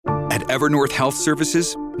At Evernorth Health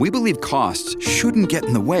Services, we believe costs shouldn't get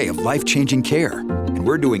in the way of life-changing care, and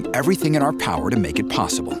we're doing everything in our power to make it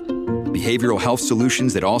possible. Behavioral health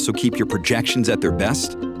solutions that also keep your projections at their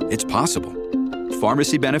best? It's possible.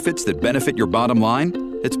 Pharmacy benefits that benefit your bottom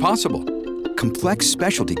line? It's possible. Complex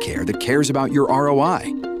specialty care that cares about your ROI?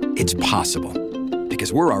 It's possible.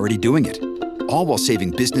 Because we're already doing it. All while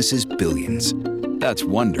saving businesses billions. That's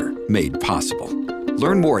Wonder made possible.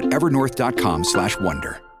 Learn more at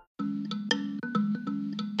evernorth.com/wonder.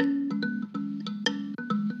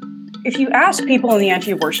 If you ask people in the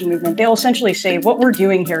anti-abortion movement, they'll essentially say what we're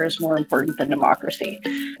doing here is more important than democracy.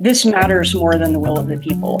 This matters more than the will of the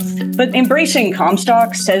people. But embracing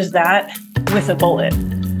Comstock says that with a bullet.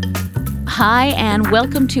 Hi, and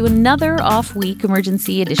welcome to another off-week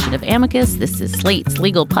emergency edition of Amicus. This is Slate's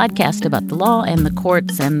legal podcast about the law and the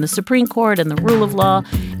courts and the Supreme Court and the rule of law.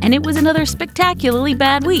 And it was another spectacularly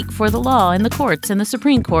bad week for the law and the courts and the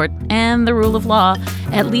Supreme Court and the rule of law,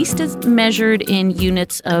 at least as measured in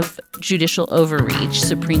units of judicial overreach,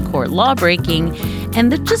 Supreme Court lawbreaking,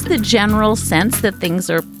 and just the general sense that things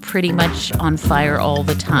are pretty much on fire all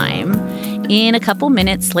the time. In a couple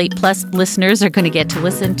minutes, Slate Plus listeners are going to get to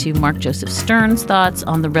listen to Mark Joseph Stern's thoughts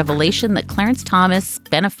on the revelation that Clarence Thomas,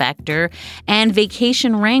 benefactor, and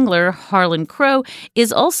vacation wrangler Harlan Crow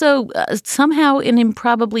is also somehow and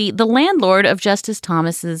improbably the landlord of Justice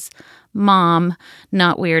Thomas's mom.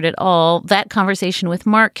 Not weird at all. That conversation with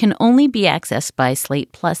Mark can only be accessed by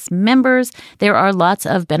Slate Plus members. There are lots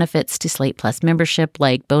of benefits to Slate Plus membership,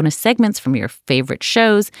 like bonus segments from your favorite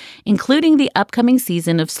shows, including the upcoming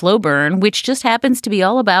season of Slow Burn, which just happens to be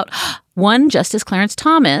all about one Justice Clarence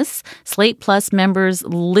Thomas. Slate Plus members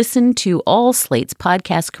listen to all Slate's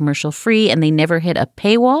podcasts commercial-free, and they never hit a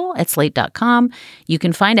paywall at slate.com. You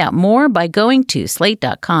can find out more by going to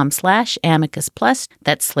slate.com/amicus plus.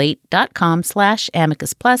 That's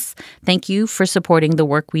slate.com/amicus plus. Thank you for supporting the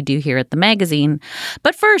work we do here at the magazine.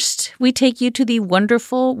 But first, we take you to the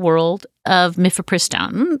wonderful world of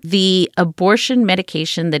mifepristone, the abortion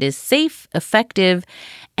medication that is safe, effective,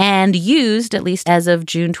 and used, at least as of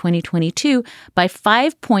June 2022, by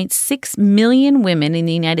 5.6 million women in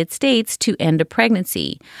the United States to end a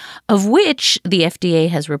pregnancy, of which the FDA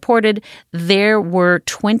has reported there were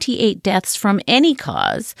 28 deaths from any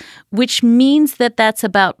cause, which means that that's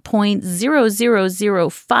about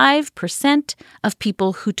 0.0005% of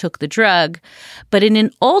people who took the drug. But in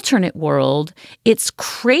an alternate world, it's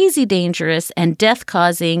crazy dangerous and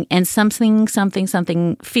death-causing and something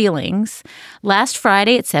feelings. Last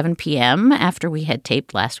Friday at 7 p.m., after we had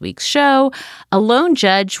taped last week's show, a lone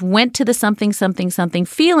judge went to the something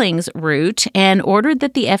feelings route and ordered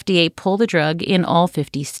that the FDA pull the drug in all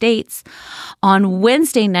 50 states. On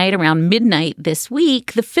Wednesday night around midnight this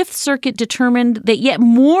week, the Fifth Circuit determined that yet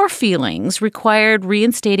more feelings required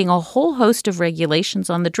reinstating a whole host of regulations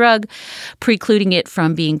on the drug, precluding it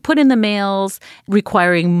from being put in the mails,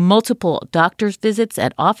 requiring multiple doctor's visits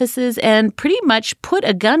at offices, and pretty much put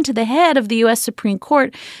a gun to the head of the U.S. Supreme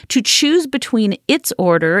Court to choose between its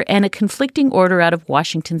order and a conflicting order out of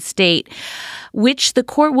Washington state, which the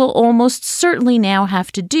court will almost certainly now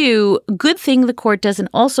have to do. Good thing the court doesn't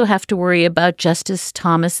also have to worry about Justice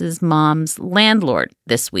Thomas's mom's landlord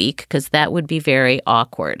this week, because that would be very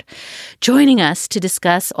awkward. Joining us to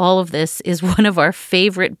discuss all of this is one of our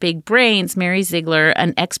favorite big brains, Mary Ziegler,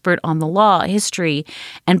 an expert on the law, history,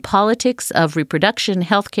 and politics of reproduction,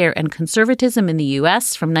 healthcare, and conservatism in the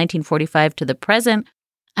U.S. from 1945 to the present.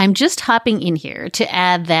 I'm just hopping in here to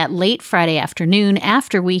add that late Friday afternoon,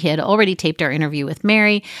 after we had already taped our interview with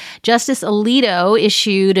Mary, Justice Alito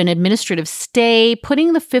issued an administrative stay,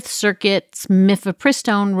 putting the Fifth Circuit's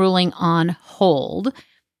mifepristone ruling on hold.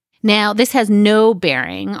 Now, this has no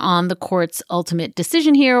bearing on the court's ultimate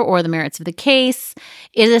decision here or the merits of the case.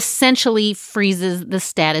 It essentially freezes the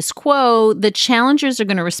status quo. The challengers are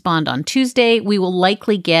going to respond on Tuesday. We will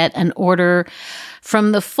likely get an order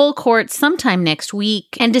from the full court sometime next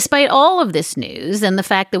week. And despite all of this news and the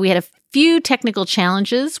fact that we had a few technical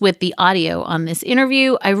challenges with the audio on this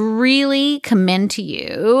interview, I really commend to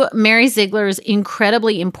you Mary Ziegler's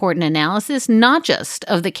incredibly important analysis, not just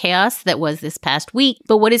of the chaos that was this past week,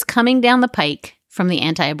 but what is coming down the pike from the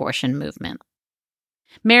anti-abortion movement.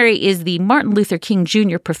 Mary is the Martin Luther King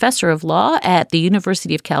Jr. Professor of Law at the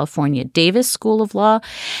University of California, Davis School of Law,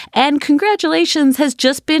 and congratulations, has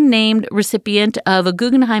just been named recipient of a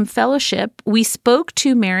Guggenheim Fellowship. We spoke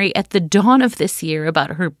to Mary at the dawn of this year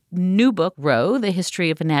about her new book, Roe, The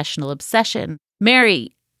History of a National Obsession.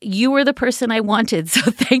 Mary, You were the person I wanted, so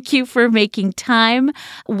thank you for making time.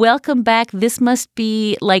 Welcome back. This must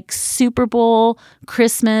be like Super Bowl,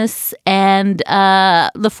 Christmas, and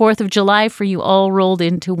the 4th of July for you all rolled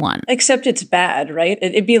into one. Except it's bad, right?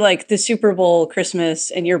 It'd be like the Super Bowl, Christmas,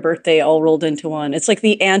 and your birthday all rolled into one. It's like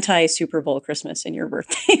the anti-Super Bowl, Christmas, and your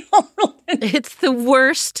birthday all rolled into. It's the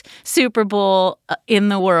worst Super Bowl in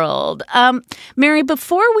the world. Mary,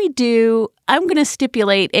 before we do, I'm going to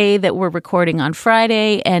stipulate, that we're recording on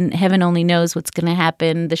Friday, and heaven only knows what's going to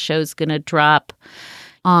happen. The show's going to drop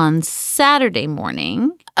on Saturday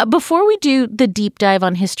morning. Before we do the deep dive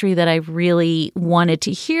on history that I really wanted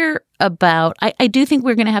to hear about, I do think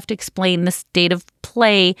we're going to have to explain the state of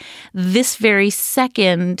play this very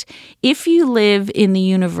second if you live in the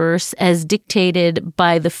universe as dictated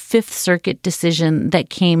by the Fifth Circuit decision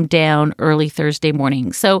that came down early Thursday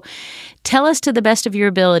morning. So tell us to the best of your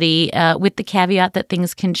ability, with the caveat that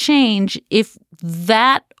things can change, if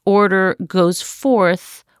that order goes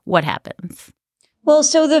forth, what happens? Well,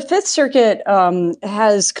 so the Fifth Circuit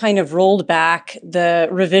has kind of rolled back the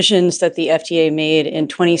revisions that the FDA made in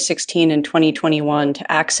 2016 and 2021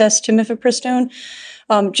 to access to mifepristone.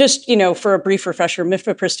 Just, for a brief refresher,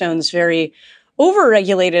 mifepristone is very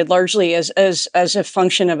overregulated largely as a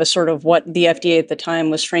function of a sort of what the FDA at the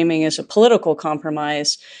time was framing as a political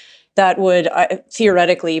compromise that would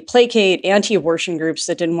theoretically placate anti-abortion groups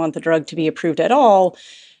that didn't want the drug to be approved at all,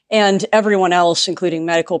 and everyone else, including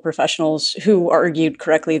medical professionals who argued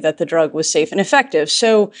correctly that the drug was safe and effective.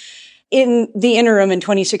 So in the interim in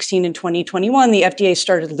 2016 and 2021, the FDA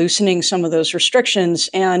started loosening some of those restrictions.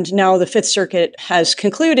 And now the Fifth Circuit has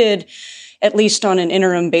concluded, at least on an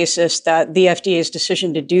interim basis, that the FDA's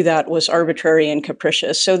decision to do that was arbitrary and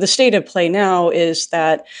capricious. So the state of play now is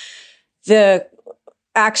that the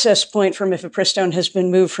access point for mifepristone has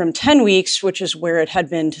been moved from 10 weeks, which is where it had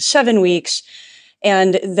been, to 7 weeks.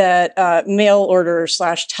 And that mail order /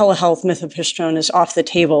 telehealth mifepristone is off the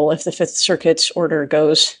table if the Fifth Circuit's order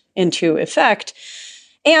goes into effect.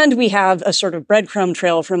 And we have a sort of breadcrumb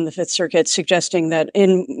trail from the Fifth Circuit suggesting that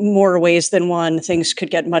in more ways than one, things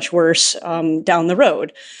could get much worse down the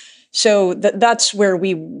road. So that's where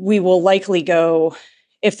we will likely go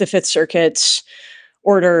if the Fifth Circuit's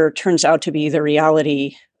order turns out to be the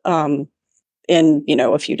reality in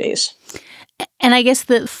a few days. And I guess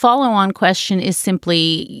the follow-on question is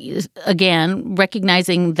simply, again,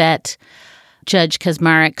 recognizing that Judge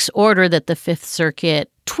Kaczmarek's order that the Fifth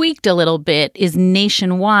Circuit tweaked a little bit is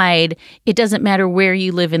nationwide. It doesn't matter where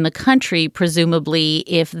you live in the country, presumably,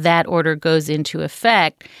 if that order goes into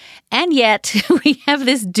effect. And yet we have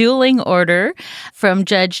this dueling order from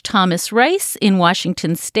Judge Thomas Rice in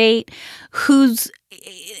Washington State,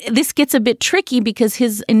 this gets a bit tricky because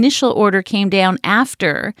his initial order came down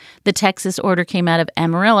after the Texas order came out of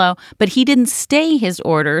Amarillo, but he didn't stay his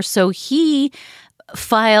order. So he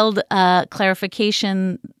filed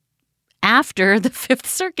clarification after the Fifth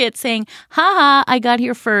Circuit saying, I got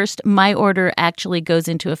here first. My order actually goes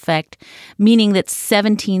into effect, meaning that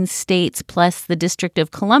 17 states plus the District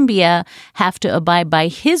of Columbia have to abide by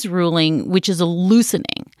his ruling, which is a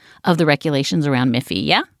loosening of the regulations around MIFI.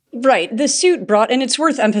 Yeah? Right. The suit brought, and it's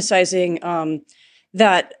worth emphasizing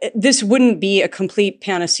that this wouldn't be a complete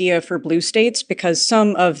panacea for blue states because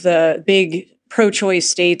some of the big pro-choice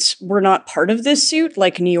states were not part of this suit,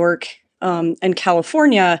 like New York and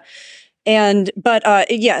California. But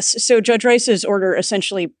yes, so Judge Rice's order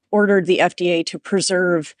essentially ordered the FDA to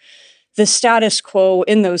preserve the status quo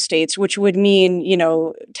in those states, which would mean,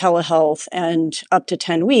 telehealth and up to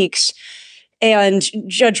 10 weeks. And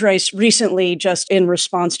Judge Rice recently, just in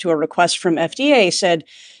response to a request from FDA, said,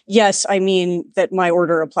 yes, I mean that my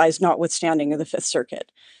order applies notwithstanding of the Fifth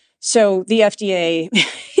Circuit. So the FDA,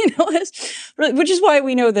 which is why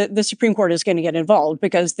we know that the Supreme Court is going to get involved,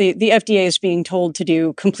 because the FDA is being told to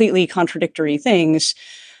do completely contradictory things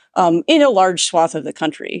in a large swath of the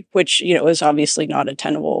country, which, is obviously not a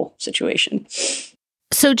tenable situation.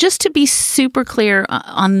 So just to be super clear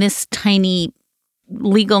on this tiny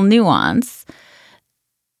legal nuance,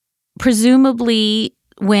 presumably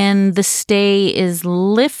when the stay is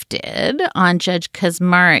lifted on Judge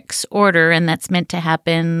Kaczmarek's order, and that's meant to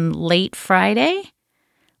happen late Friday,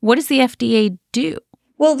 what does the FDA do?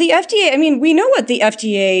 Well, the FDA, we know what the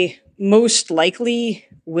FDA most likely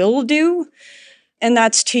will do, and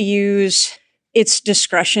that's to use its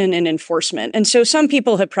discretion in enforcement. And so some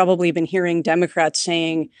people have probably been hearing Democrats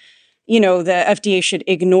saying, the FDA should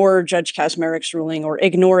ignore Judge Kaczmarek's ruling or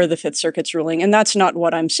ignore the Fifth Circuit's ruling. And that's not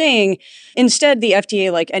what I'm saying. Instead, the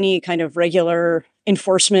FDA, like any kind of regular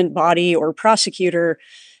enforcement body or prosecutor,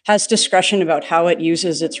 has discretion about how it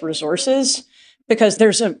uses its resources, because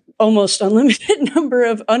there's a almost unlimited number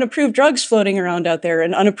of unapproved drugs floating around out there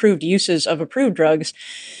and unapproved uses of approved drugs.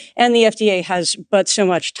 And the FDA has but so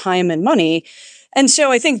much time and money. And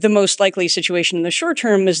so I think the most likely situation in the short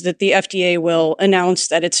term is that the FDA will announce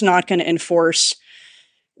that it's not going to enforce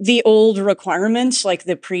the old requirements, like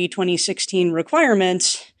the pre-2016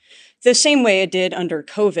 requirements, the same way it did under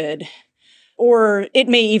COVID. Or it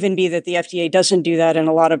may even be that the FDA doesn't do that, and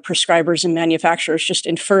a lot of prescribers and manufacturers just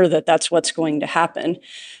infer that that's what's going to happen.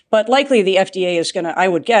 But likely the FDA is going to, I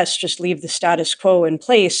would guess, just leave the status quo in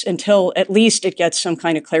place until at least it gets some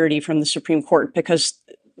kind of clarity from the Supreme Court, because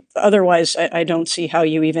otherwise I don't see how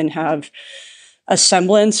you even have a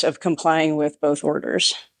semblance of complying with both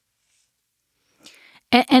orders.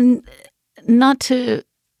 And not to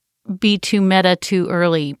be too meta too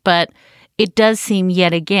early, but it does seem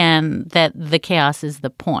yet again that the chaos is the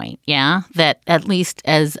point, yeah? That at least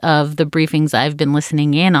as of the briefings I've been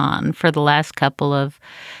listening in on for the last couple of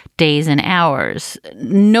days and hours,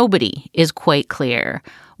 nobody is quite clear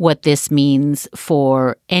what this means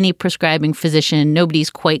for any prescribing physician. Nobody's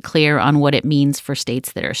quite clear on what it means for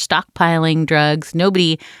states that are stockpiling drugs.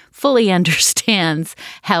 Nobody fully understands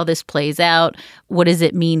how this plays out. What does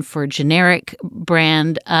it mean for generic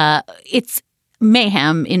brand? It's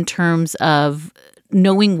mayhem in terms of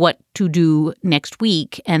knowing what to do next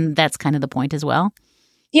week. And that's kind of the point as well.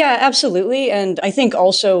 Yeah, absolutely. And I think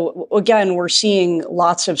also, again, we're seeing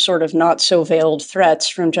lots of sort of not so veiled threats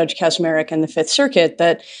from Judge Kaczmarek and the Fifth Circuit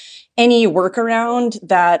that any workaround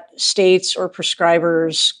that states or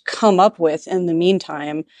prescribers come up with in the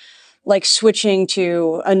meantime, like switching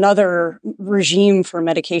to another regime for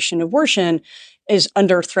medication abortion, is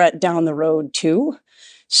under threat down the road too.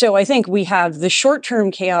 So I think we have the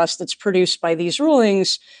short-term chaos that's produced by these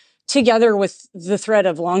rulings together with the threat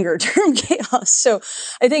of longer-term chaos. So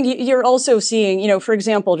I think you're also seeing, for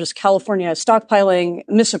example, just California stockpiling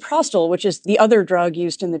misoprostol, which is the other drug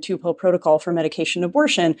used in the two-pill protocol for medication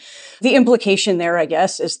abortion. The implication there, I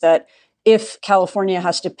guess, is that if California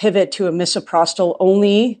has to pivot to a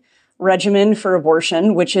misoprostol-only regimen for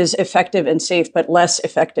abortion, which is effective and safe, but less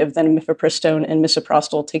effective than mifepristone and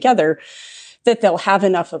misoprostol together, that they'll have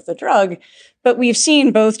enough of the drug. But we've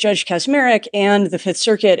seen both Judge Kaczmarek and the Fifth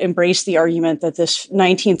Circuit embrace the argument that this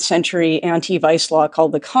 19th century anti-vice law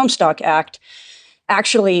called the Comstock Act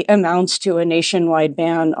actually amounts to a nationwide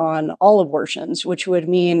ban on all abortions, which would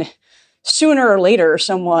mean sooner or later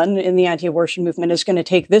someone in the anti-abortion movement is going to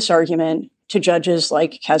take this argument to judges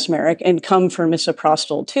like Kaczmarek and come for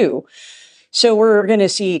misoprostol too. So we're going to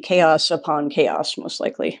see chaos upon chaos, most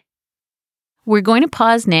likely. We're going to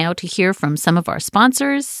pause now to hear from some of our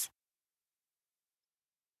sponsors.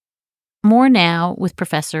 More now with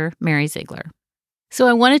Professor Mary Ziegler. So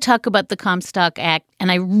I want to talk about the Comstock Act,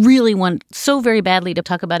 and I really want so very badly to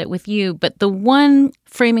talk about it with you. But the one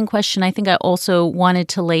framing question I think I also wanted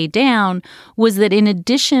to lay down was that in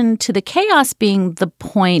addition to the chaos being the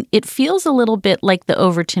point, it feels a little bit like the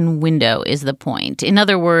Overton window is the point. In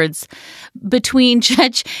other words, between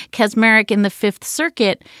Judge Kaczmarek and the Fifth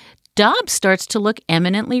Circuit, Dobbs starts to look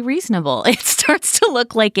eminently reasonable. It starts to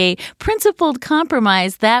look like a principled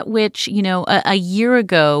compromise, that which, a year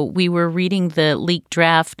ago we were reading the leaked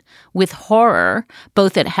draft with horror,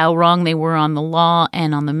 both at how wrong they were on the law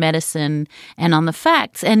and on the medicine and on the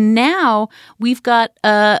facts. And now we've got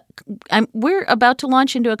we're about to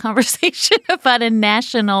launch into a conversation about a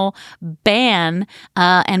national ban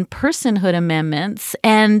and personhood amendments.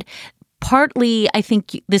 And partly, I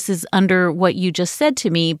think this is under what you just said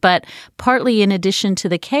to me, but partly in addition to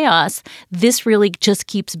the chaos, this really just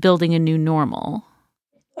keeps building a new normal.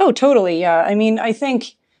 Oh, totally. Yeah. I mean, I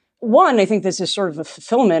think this is sort of a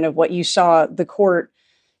fulfillment of what you saw the court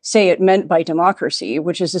say it meant by democracy,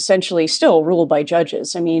 which is essentially still ruled by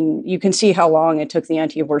judges. I mean, you can see how long it took the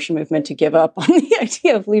anti-abortion movement to give up on the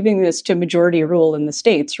idea of leaving this to majority rule in the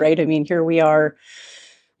states, right? I mean, here we are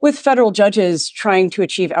with federal judges trying to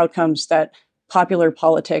achieve outcomes that popular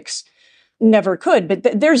politics never could.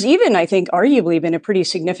 But there's even, I think, arguably been a pretty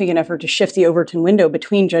significant effort to shift the Overton window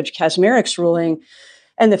between Judge Kaczmarek's ruling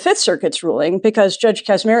and the Fifth Circuit's ruling, because Judge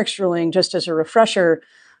Kaczmarek's ruling, just as a refresher,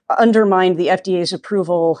 undermined the FDA's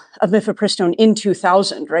approval of mifepristone in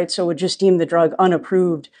 2000, right? So it would just deem the drug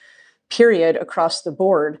unapproved, period, across the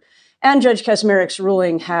board. And Judge Kaczmarek's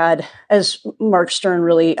ruling had, as Mark Stern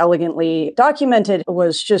really elegantly documented,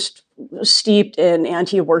 was just steeped in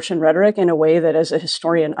anti-abortion rhetoric in a way that, as a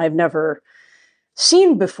historian, I've never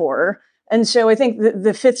seen before. And so I think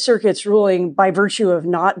the Fifth Circuit's ruling, by virtue of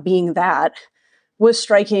not being that, was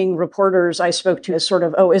striking reporters I spoke to as sort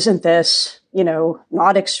of, oh, isn't this,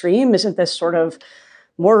 not extreme? Isn't this sort of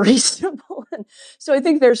more reasonable? So I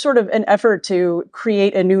think there's sort of an effort to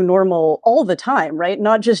create a new normal all the time, right?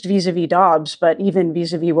 Not just vis-a-vis Dobbs, but even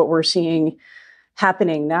vis-a-vis what we're seeing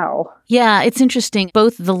happening now. Yeah, it's interesting.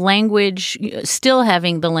 Both the language, still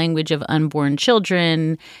having the language of unborn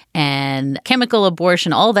children and chemical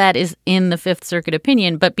abortion, all that is in the Fifth Circuit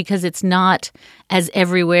opinion. But because it's not as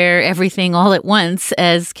everywhere, everything all at once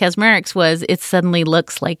as Kaczmarek's was, it suddenly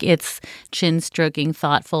looks like it's chin-stroking,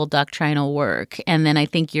 thoughtful, doctrinal work. And then I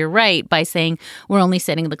think you're right by saying we're only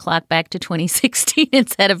setting the clock back to 2016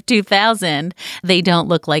 instead of 2000. They don't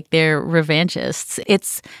look like they're revanchists.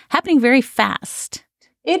 It's happening very fast.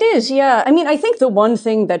 It is, yeah. I mean, I think the one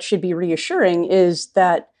thing that should be reassuring is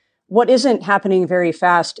that what isn't happening very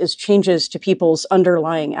fast is changes to people's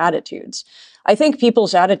underlying attitudes. I think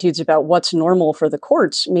people's attitudes about what's normal for the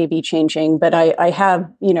courts may be changing, but I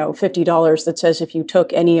have, $50 that says if you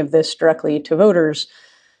took any of this directly to voters,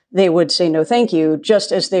 they would say no thank you,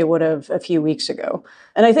 just as they would have a few weeks ago.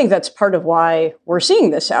 And I think that's part of why we're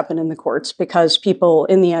seeing this happen in the courts, because people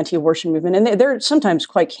in the anti-abortion movement, and they're sometimes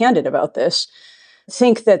quite candid about this,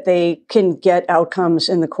 think that they can get outcomes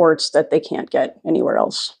in the courts that they can't get anywhere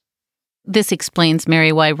else. This explains,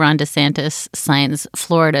 Mary, why Ron DeSantis signs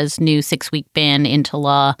Florida's new 6-week ban into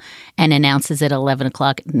law and announces it at 11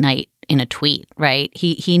 o'clock at night in a tweet, right?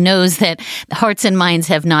 He knows that hearts and minds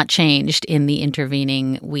have not changed in the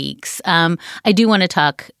intervening weeks. I do want to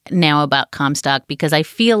talk now about Comstock because I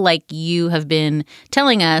feel like you have been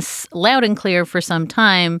telling us loud and clear for some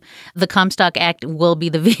time the Comstock Act will be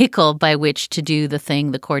the vehicle by which to do the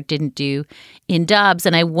thing the court didn't do in Dobbs.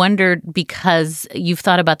 And I wondered, because you've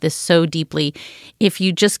thought about this so deeply, if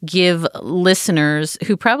you just give listeners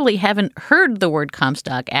who probably haven't heard the word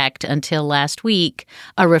Comstock Act until last week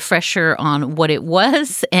a refresher on what it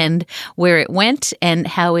was and where it went and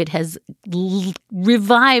how it has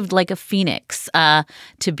revived like a phoenix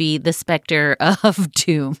to be the specter of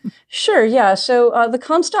doom. Sure, yeah. So the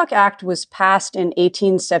Comstock Act was passed in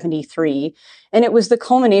 1873, and it was the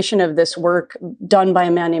culmination of this work done by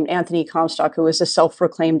a man named Anthony Comstock, who was a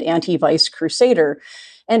self-proclaimed anti-vice crusader.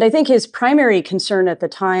 And I think his primary concern at the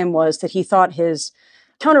time was that he thought his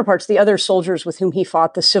counterparts, the other soldiers with whom he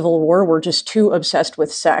fought the Civil War, were just too obsessed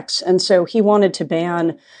with sex. And so he wanted to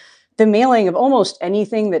ban the mailing of almost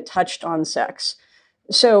anything that touched on sex.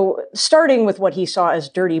 So starting with what he saw as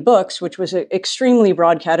dirty books, which was an extremely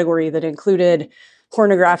broad category that included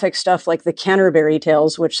pornographic stuff like the Canterbury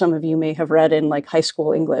Tales, which some of you may have read in like high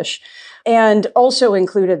school English, and also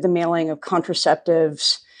included the mailing of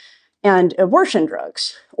contraceptives and abortion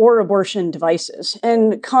drugs or abortion devices.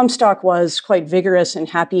 And Comstock was quite vigorous and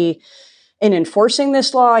happy in enforcing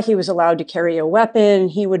this law. He was allowed to carry a weapon.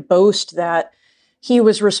 He would boast that he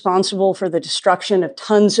was responsible for the destruction of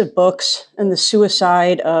tons of books and the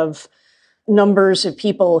suicide of numbers of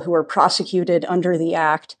people who were prosecuted under the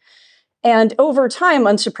act. And over time,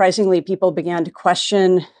 unsurprisingly, people began to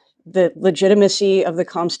question the legitimacy of the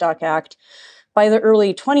Comstock Act. By the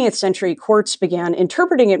early 20th century, courts began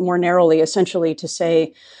interpreting it more narrowly, essentially to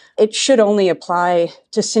say it should only apply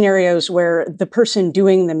to scenarios where the person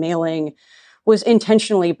doing the mailing was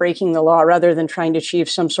intentionally breaking the law rather than trying to achieve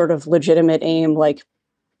some sort of legitimate aim like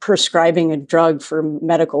prescribing a drug for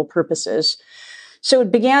medical purposes. So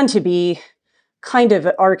it began to be kind of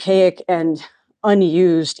archaic and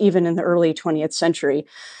unused even in the early 20th century.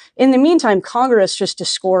 In the meantime, Congress, just to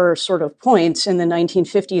score sort of points in the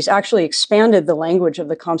 1950s, actually expanded the language of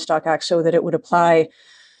the Comstock Act so that it would apply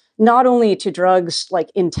not only to drugs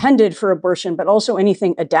like intended for abortion, but also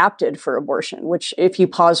anything adapted for abortion, which, if you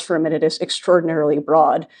pause for a minute, is extraordinarily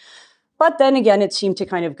broad. But then again, it seemed to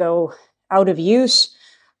kind of go out of use.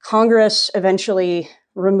 Congress eventually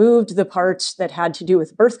removed the parts that had to do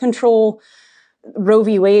with birth control. Roe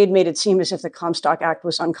v. Wade made it seem as if the Comstock Act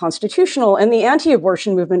was unconstitutional, and the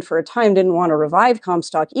anti-abortion movement for a time didn't want to revive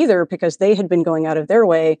Comstock either because they had been going out of their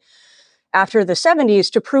way after the 70s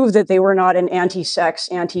to prove that they were not an anti-sex,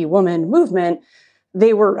 anti-woman movement.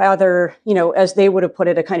 They were rather, as they would have put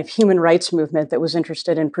it, a kind of human rights movement that was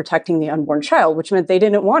interested in protecting the unborn child, which meant they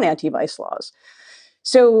didn't want anti-vice laws.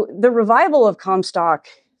 So the revival of Comstock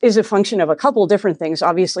is a function of a couple different things.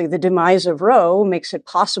 Obviously, the demise of Roe makes it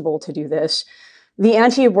possible to do this. The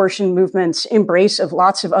anti-abortion movement's embrace of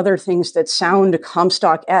lots of other things that sound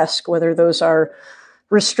Comstock-esque, whether those are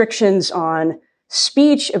restrictions on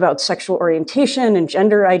speech about sexual orientation and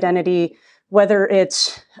gender identity, whether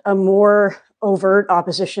it's a more overt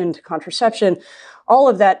opposition to contraception, all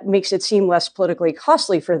of that makes it seem less politically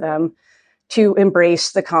costly for them to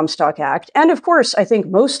embrace the Comstock Act. And of course, I think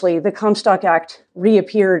mostly the Comstock Act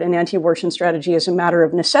reappeared in anti-abortion strategy as a matter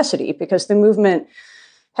of necessity because the movement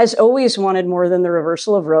has always wanted more than the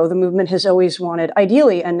reversal of Roe. The movement has always wanted,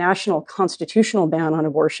 ideally, a national constitutional ban on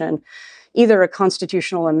abortion, either a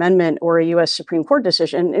constitutional amendment or a U.S. Supreme Court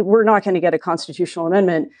decision. We're not going to get a constitutional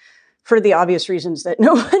amendment for the obvious reasons that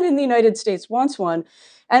no one in the United States wants one.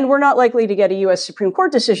 And we're not likely to get a U.S. Supreme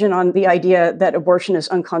Court decision on the idea that abortion is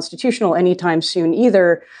unconstitutional anytime soon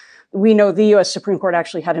either. We know the U.S. Supreme Court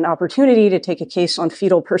actually had an opportunity to take a case on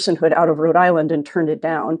fetal personhood out of Rhode Island and turned it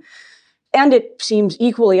down. And it seems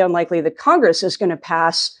equally unlikely that Congress is going to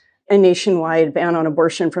pass a nationwide ban on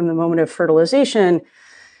abortion from the moment of fertilization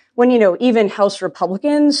when, even House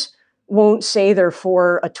Republicans won't say they're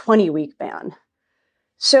for a 20-week ban.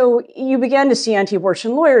 So you began to see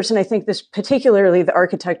anti-abortion lawyers, and I think this, particularly the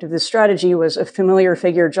architect of this strategy, was a familiar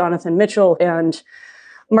figure, Jonathan Mitchell and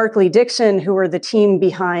Mark Lee Dixon, who were the team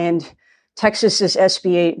behind Texas's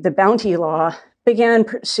SB 8, the bounty law, began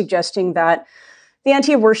suggesting that the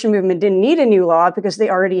anti-abortion movement didn't need a new law because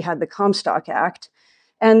they already had the Comstock Act,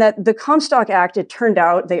 and that the Comstock Act, it turned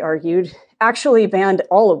out, they argued, actually banned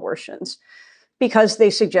all abortions because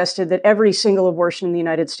they suggested that every single abortion in the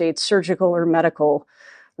United States, surgical or medical,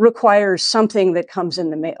 requires something that comes in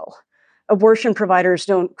the mail. Abortion providers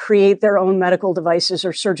don't create their own medical devices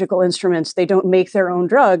or surgical instruments. They don't make their own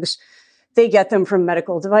drugs. They get them from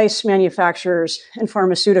medical device manufacturers and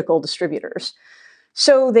pharmaceutical distributors.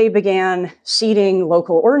 So they began seeding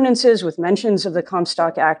local ordinances with mentions of the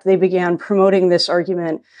Comstock Act. They began promoting this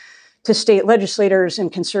argument to state legislators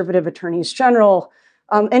and conservative attorneys general.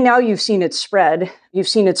 And now you've seen it spread. You've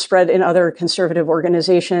seen it spread in other conservative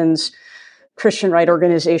organizations, Christian right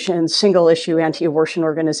organizations, single-issue anti-abortion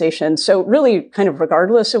organizations. So really, kind of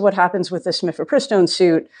regardless of what happens with this mifepristone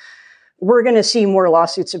suit, we're going to see more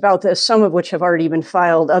lawsuits about this, some of which have already been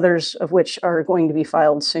filed, others of which are going to be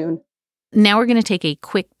filed soon. Now we're going to take a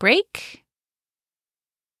quick break.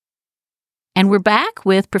 And we're back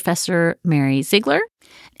with Professor Mary Ziegler.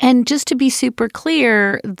 And just to be super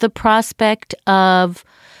clear, the prospect of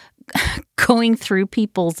going through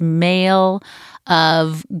people's mail,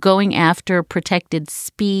 of going after protected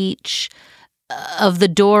speech, of the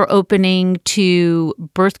door opening to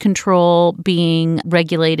birth control being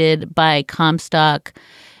regulated by Comstock,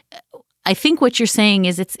 I think what you're saying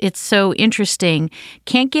is it's so interesting.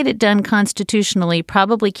 Can't get it done constitutionally,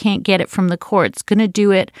 probably can't get it from the courts. Going to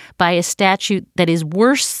do it by a statute that is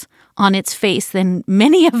worse on its face than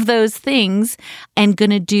many of those things, and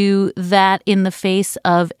going to do that in the face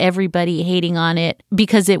of everybody hating on it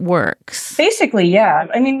because it works. Basically, yeah.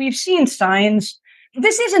 I mean, we've seen signs.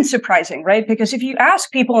 This isn't surprising, right? Because if you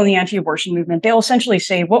ask people in the anti-abortion movement, they'll essentially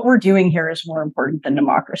say, what we're doing here is more important than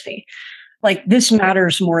democracy. Like, this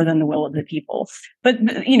matters more than the will of the people. But,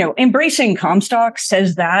 embracing Comstock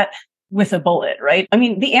says that with a bullet, right? I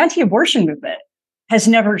mean, the anti-abortion movement has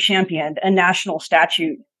never championed a national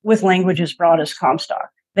statute with language as broad as Comstock.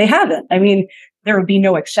 They haven't. I mean, there would be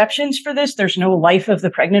no exceptions for this. There's no life of the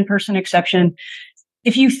pregnant person exception.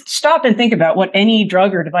 If you stop and think about what any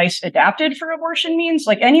drug or device adapted for abortion means,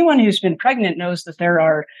 like, anyone who's been pregnant knows that there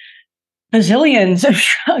are bazillions of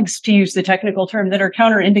drugs, to use the technical term, that are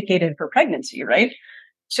counterindicated for pregnancy, right?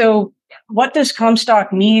 So what does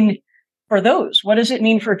Comstock mean for those? What does it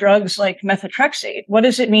mean for drugs like methotrexate? What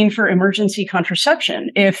does it mean for emergency contraception?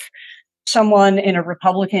 If someone in a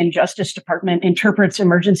Republican Justice Department interprets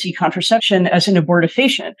emergency contraception as an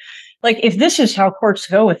abortifacient, like, if this is how courts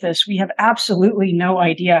go with this, we have absolutely no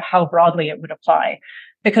idea how broadly it would apply,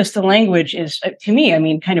 because the language is, to me, I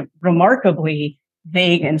mean, kind of remarkably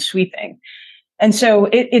vague and sweeping. And so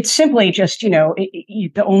it's simply just,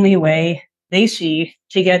 the only way they see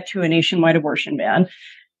to get to a nationwide abortion ban.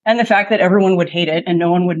 And the fact that everyone would hate it and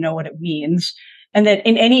no one would know what it means. And that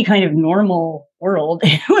in any kind of normal world,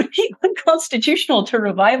 it would be unconstitutional to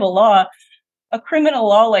revive a criminal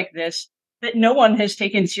law like this that no one has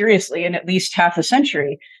taken seriously in at least half a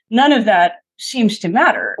century. None of that seems to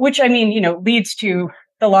matter, which, I mean, leads to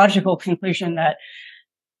the logical conclusion that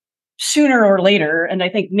sooner or later, and I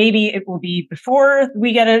think maybe it will be before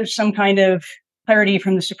we get some kind of clarity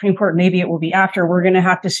from the Supreme Court, maybe it will be after, we're going to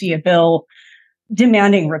have to see a bill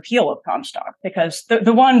demanding repeal of Comstock. Because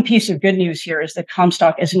the one piece of good news here is that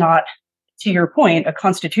Comstock is not, to your point, a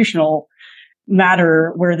constitutional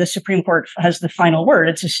matter where the Supreme Court has the final word.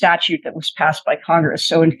 It's a statute that was passed by Congress.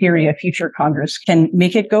 So in theory, a future Congress can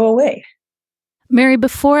make it go away. Mary,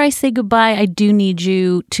 before I say goodbye, I do need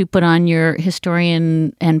you to put on your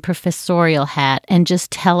historian and professorial hat and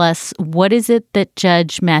just tell us, what is it that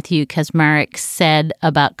Judge Matthew Kaczmarek said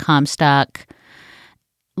about Comstock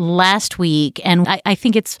last week? And I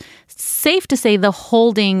think it's safe to say the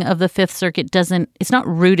holding of the Fifth Circuit it's not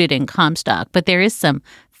rooted in Comstock, but there is some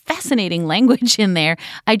fascinating language in there.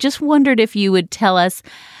 I just wondered if you would tell us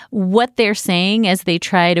what they're saying as they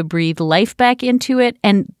try to breathe life back into it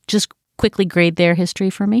and just quickly grade their history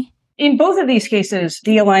for me. In both of these cases,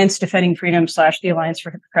 the Alliance Defending Freedom / the Alliance for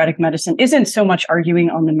Hippocratic Medicine isn't so much arguing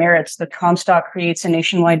on the merits that Comstock creates a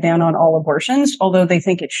nationwide ban on all abortions, although they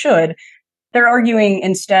think it should. They're arguing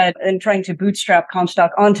instead and trying to bootstrap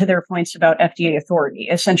Comstock onto their points about FDA authority,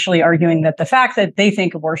 essentially arguing that the fact that they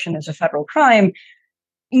think abortion is a federal crime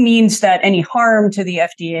means that any harm to the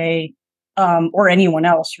FDA or anyone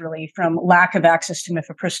else really from lack of access to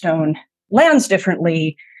mifepristone lands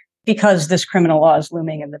differently because this criminal law is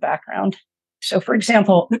looming in the background. So, for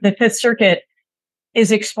example, the Fifth Circuit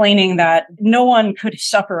is explaining that no one could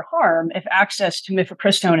suffer harm if access to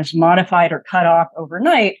mifepristone is modified or cut off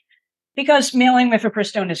overnight, because mailing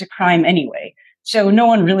mifepristone is a crime anyway. So no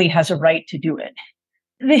one really has a right to do it.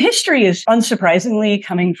 The history is unsurprisingly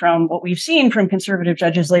coming from what we've seen from conservative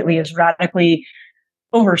judges lately is radically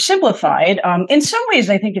oversimplified. In some ways,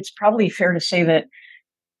 I think it's probably fair to say that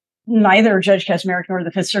neither Judge Kaczmarek nor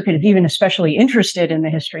the Fifth Circuit is even especially interested in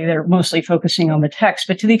the history. They're mostly focusing on the text.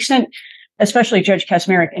 But to the extent, especially Judge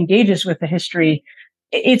Kaczmarek engages with the history,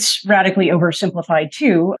 it's radically oversimplified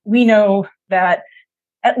too. We know that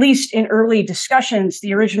at least in early discussions,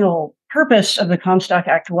 the original purpose of the Comstock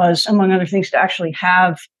Act was, among other things, to actually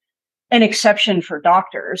have an exception for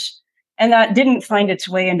doctors. And that didn't find its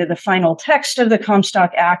way into the final text of the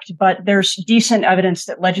Comstock Act, but there's decent evidence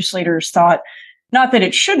that legislators thought, not that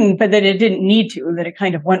it shouldn't, but that it didn't need to, that it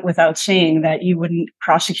kind of went without saying that you wouldn't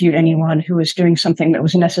prosecute anyone who was doing something that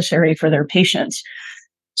was necessary for their patients.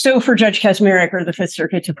 So for Judge Kaczmarek or the Fifth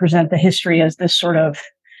Circuit to present the history as this sort of,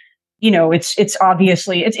 it's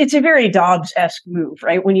obviously, it's a very Dobbs-esque move,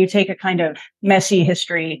 right? When you take a kind of messy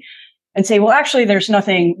history and say, well, actually, there's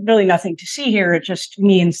really nothing to see here. It just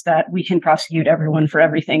means that we can prosecute everyone for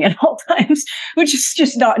everything at all times, which is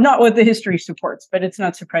just not what the history supports. But it's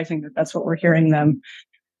not surprising that that's what we're hearing them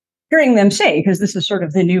say, because this is sort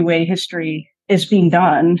of the new way history is being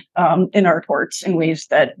done in our courts in ways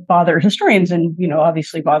that bother historians and,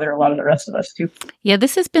 obviously bother a lot of the rest of us too. Yeah,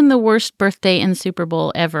 this has been the worst birthday in Super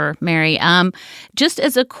Bowl ever, Mary. Just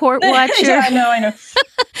as a court watcher. Yeah, I know.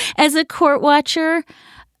 As a court watcher,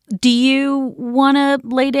 do you want to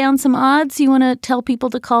lay down some odds? You want to tell people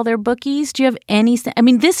to call their bookies? Do you have any? I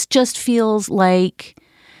mean, this just feels like,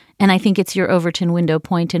 and I think it's your Overton window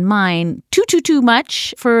point in mine, too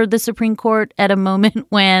much for the Supreme Court at a moment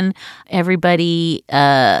when everybody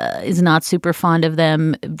is not super fond of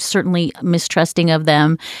them, certainly mistrusting of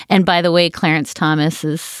them. And by the way, Clarence Thomas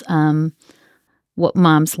is what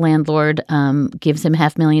mom's landlord gives him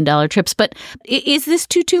 $500,000 trips. But is this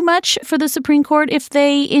too much for the Supreme Court if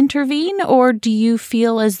they intervene? Or do you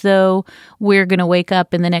feel as though we're going to wake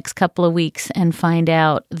up in the next couple of weeks and find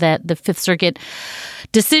out that the Fifth Circuit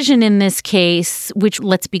decision in this case, which,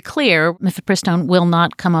 let's be clear, mifepristone will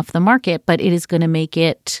not come off the market, but it is going to make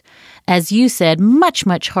it, as you said, much,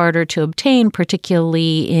 much harder to obtain,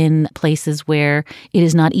 particularly in places where it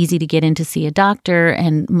is not easy to get in to see a doctor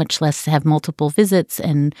and much less have multiple visits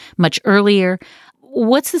and much earlier.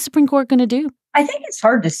 What's the Supreme Court going to do? I think it's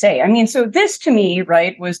hard to say. I mean, so this to me,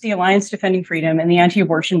 right, was the Alliance Defending Freedom and the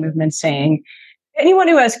anti-abortion movement saying, anyone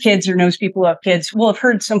who has kids or knows people who have kids will have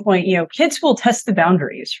heard at some point, kids will test the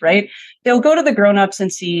boundaries, right? They'll go to the grownups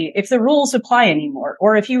and see if the rules apply anymore,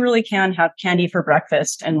 or if you really can have candy for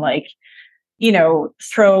breakfast and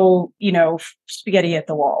throw, spaghetti at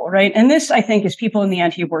the wall, right? And this, I think, is people in the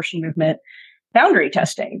anti-abortion movement boundary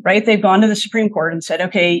testing, right? They've gone to the Supreme Court and said,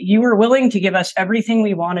 okay, you were willing to give us everything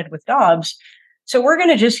we wanted with Dobbs, so we're going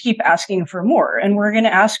to just keep asking for more. And we're going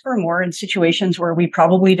to ask for more in situations where we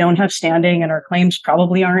probably don't have standing and our claims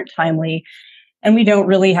probably aren't timely. And we don't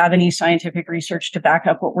really have any scientific research to back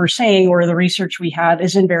up what we're saying, or the research we have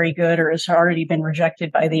isn't very good or has already been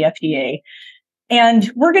rejected by the FDA.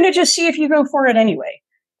 And we're going to just see if you go for it anyway.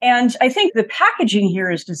 And I think the packaging here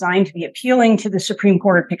is designed to be appealing to the Supreme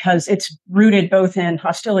Court because it's rooted both in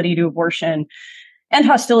hostility to abortion and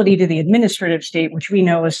hostility to the administrative state, which we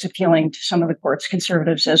know is appealing to some of the court's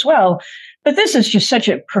conservatives as well. But this is just such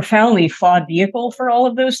a profoundly flawed vehicle for all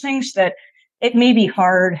of those things that it may be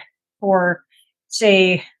hard for,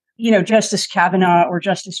 say, Justice Kavanaugh or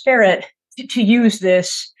Justice Barrett to use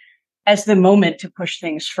this as the moment to push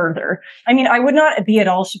things further. I mean, I would not be at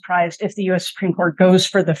all surprised if the U.S. Supreme Court goes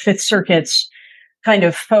for the Fifth Circuit's kind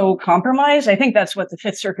of faux compromise. I think that's what the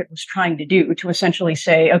Fifth Circuit was trying to do, to essentially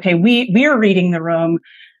say, okay, we are reading the room.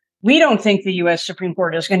 We don't think the U.S. Supreme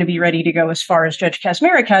Court is going to be ready to go as far as Judge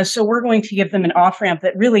Kaczmarek has, so we're going to give them an off-ramp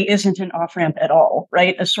that really isn't an off-ramp at all,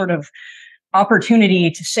 right? A sort of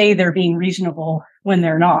opportunity to say they're being reasonable when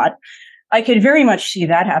they're not. I could very much see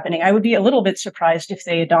that happening. I would be a little bit surprised if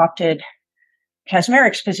they adopted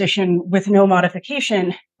Kaczmarek's position with no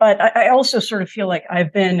modification. But I also sort of feel like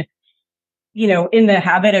I've been, in the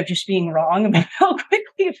habit of just being wrong about how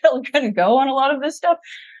quickly they're going to go on a lot of this stuff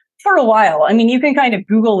for a while. I mean, you can kind of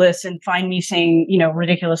Google this and find me saying,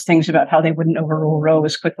 ridiculous things about how they wouldn't overrule Roe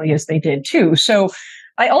as quickly as they did too. So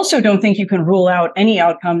I also don't think you can rule out any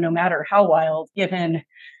outcome, no matter how wild, given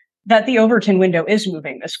that the Overton window is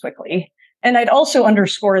moving this quickly. And I'd also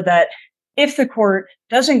underscore that if the court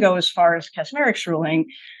doesn't go as far as Kaczmarek's ruling,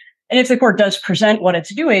 and if the court does present what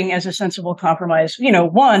it's doing as a sensible compromise,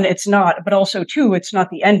 one, it's not, but also two, it's not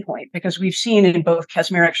the endpoint, because we've seen in both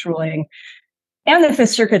Kaczmarek's ruling and the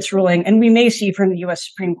Fifth Circuit's ruling, and we may see from the U.S.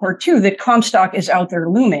 Supreme Court too, that Comstock is out there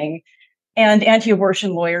looming. And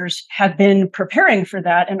anti-abortion lawyers have been preparing for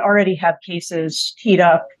that and already have cases teed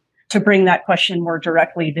up to bring that question more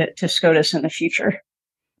directly to SCOTUS in the future.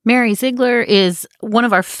 Mary Ziegler is one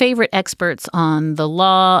of our favorite experts on the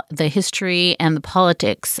law, the history, and the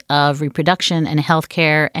politics of reproduction and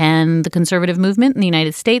healthcare and the conservative movement in the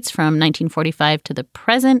United States from 1945 to the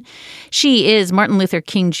present. She is Martin Luther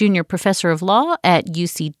King Jr. Professor of Law at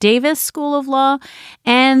UC Davis School of Law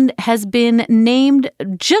and has been named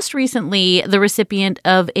just recently the recipient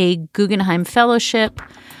of a Guggenheim Fellowship.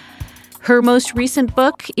 Her most recent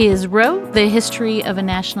book is Roe, The History of a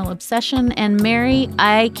National Obsession. And Mary,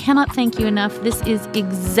 I cannot thank you enough. This is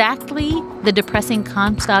exactly the depressing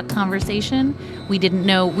Comstock conversation we didn't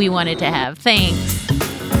know we wanted to have. Thanks.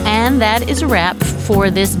 And that is a wrap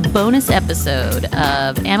for this bonus episode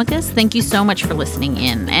of Amicus. Thank you so much for listening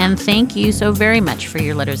in. And thank you so very much for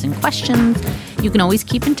your letters and questions. You can always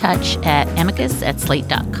keep in touch at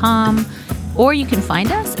amicus@slate.com. Or you can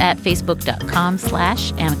find us at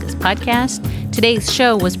facebook.com/Amicus Podcast. Today's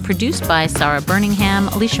show was produced by Sarah Birmingham.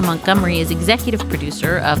 Alicia Montgomery is executive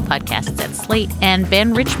producer of podcasts at Slate. And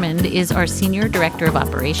Ben Richmond is our senior director of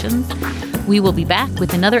operations. We will be back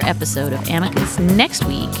with another episode of Amicus next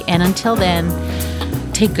week. And until then,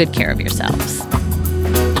 take good care of yourselves.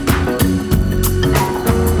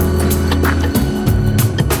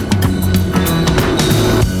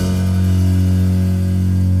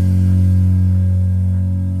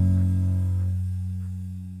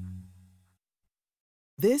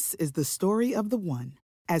 This is the story of the one.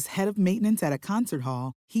 As head of maintenance at a concert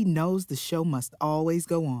hall, he knows the show must always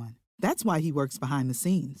go on. That's why he works behind the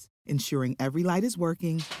scenes, ensuring every light is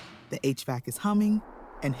working, the HVAC is humming,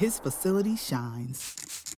 and his facility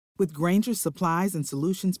shines. With Grainger's supplies and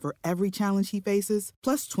solutions for every challenge he faces,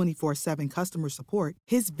 plus 24/7 customer support,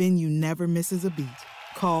 his venue never misses a beat.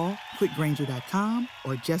 Call quickgrainger.com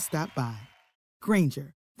or just stop by.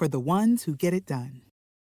 Grainger, for the ones who get it done.